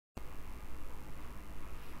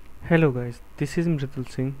Hello guys, this is Mritul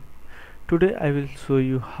Singh. Today I will show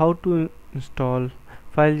you how to install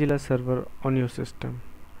FileZilla server on your system.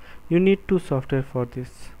 You need two software for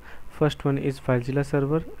this. First one is FileZilla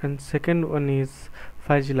server and second one is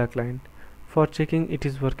FileZilla client for checking it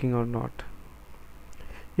is working or not.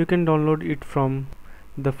 You can download it from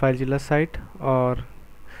the FileZilla site or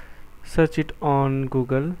search it on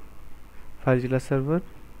Google FileZilla server.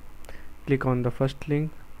 Click on the first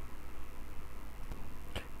link.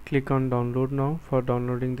 Click on download now for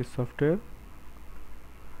downloading this software.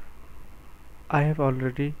 I have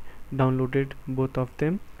already downloaded both of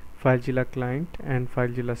them, FileZilla client and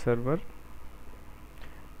FileZilla server.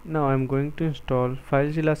 Now I am going to install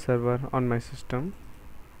FileZilla server on my system.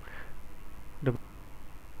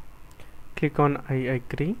 Click on I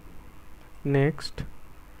agree, next,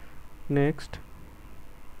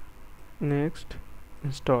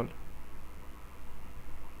 install.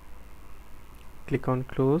 Click on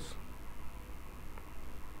close.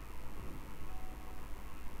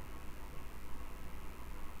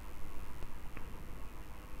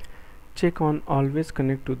 Check on always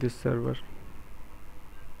connect to this server.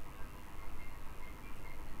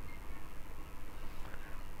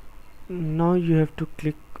 Now you have to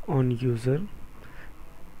click on user,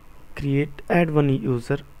 add one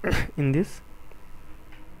user in this.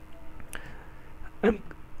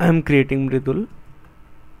 I'm creating Mridul.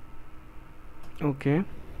 Okay,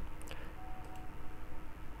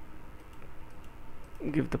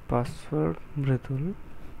 give the password Mridul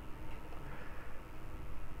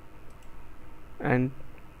and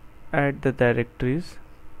add the directories.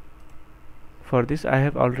 For this I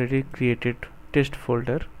have already created test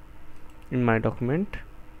folder in my document,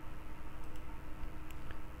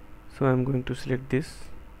 so I'm going to select this,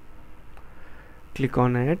 click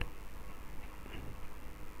on add,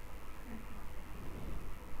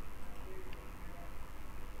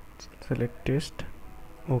 select test,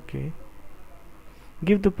 okay,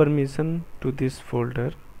 give the permission to this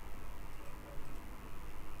folder,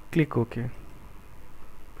 click OK.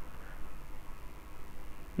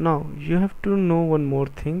 Now you have to know one more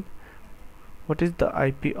thing. What is the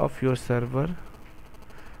IP of your server?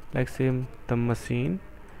 Like say the machine.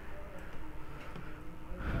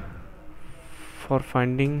 For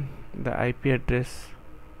finding the IP address,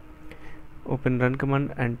 open run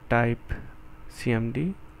command and type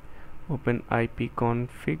cmd, open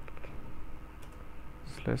ipconfig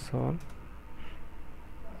 /all.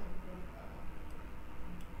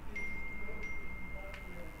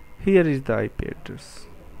 Here is the IP address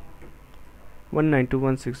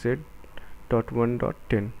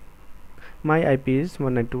 192.168.1.10. my IP is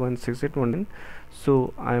 192.168.1.10.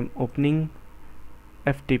 so I am opening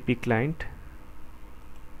FTP client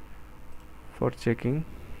for checking.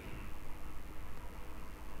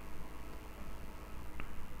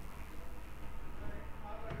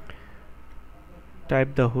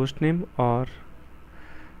 Type the host name or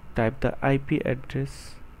type the IP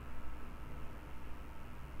address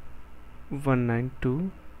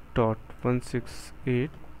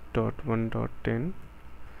 192.168.1.10.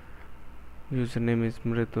 username is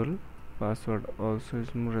Mritul, password also is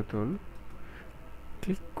Mritul.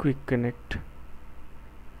 Click quick connect.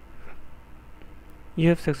 You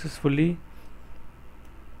have successfully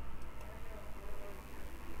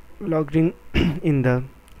logged in in the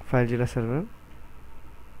FileZilla server.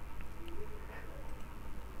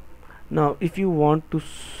 Now if you want to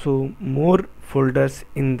show more folders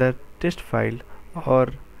in the test file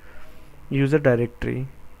or user directory,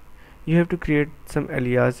 you have to create some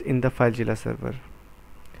alias in the FileZilla server.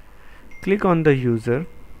 Click on the user,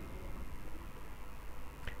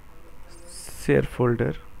 share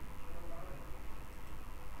folder,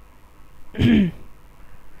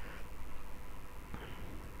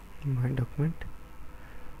 my document,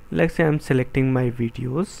 like say I'm selecting my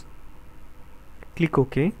videos, click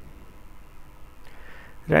OK,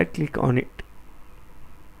 right click on it,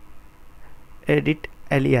 edit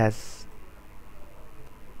alias.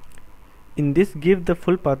 In this give the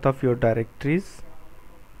full path of your directories,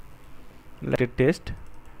 like a test,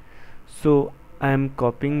 so I am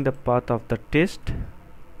copying the path of the test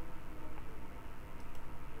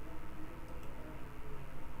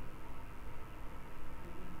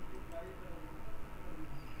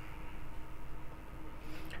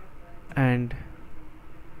and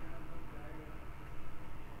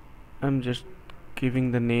I'm just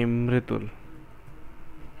giving the name Mritul.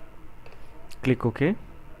 Click OK.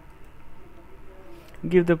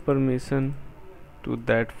 Give the permission to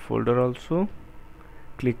that folder also.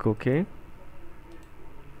 Click OK.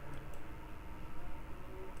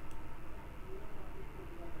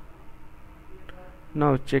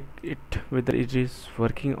 Now check it whether it is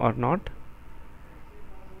working or not.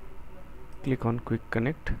 Click on quick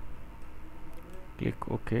connect, click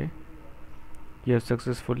OK. You have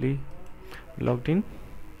successfully logged in.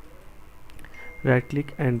 Right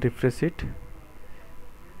click and refresh it.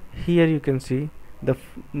 Here you can see the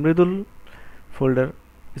Mridul folder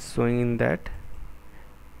is showing in that.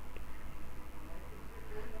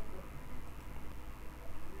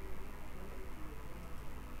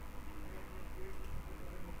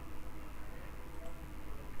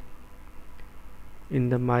 In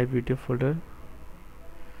the my video folder,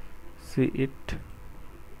 see it,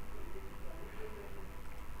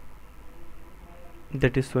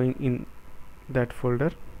 that is showing in that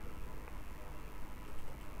folder.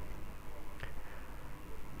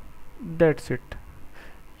 That's it.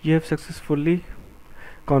 You have successfully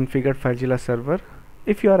configured FileZilla server.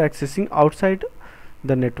 If you are accessing outside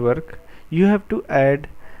the network, you have to add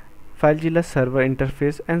FileZilla server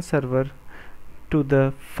interface and server to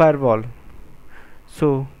the firewall.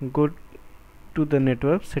 So go to the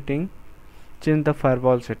network setting, change the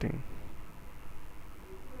firewall setting,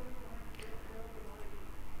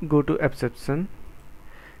 go to exception,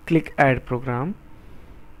 click add program,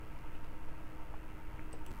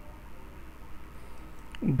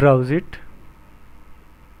 browse it,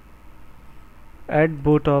 add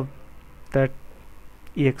both of that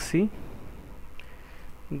exe,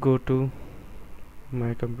 go to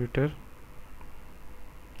my computer.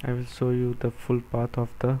 I will show you the full path of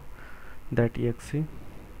that exe.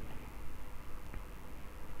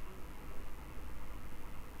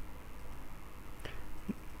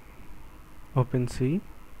 Open C,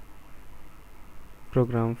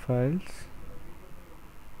 program files,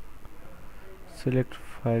 select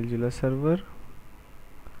FileZilla server,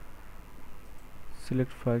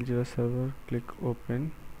 click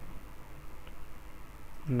open.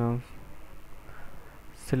 Now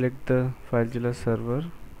select the FileZilla server,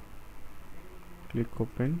 click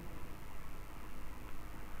open,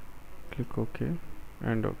 click OK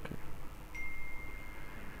and OK.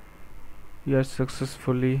 You are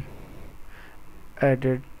successfully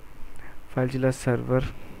added FileZilla server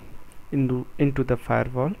into the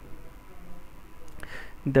firewall.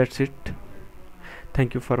 That's it.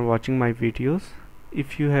 Thank you for watching my videos.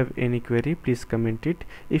 If you have any query, please comment it.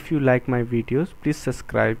 If you like my videos, please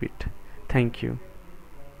subscribe it. Thank you.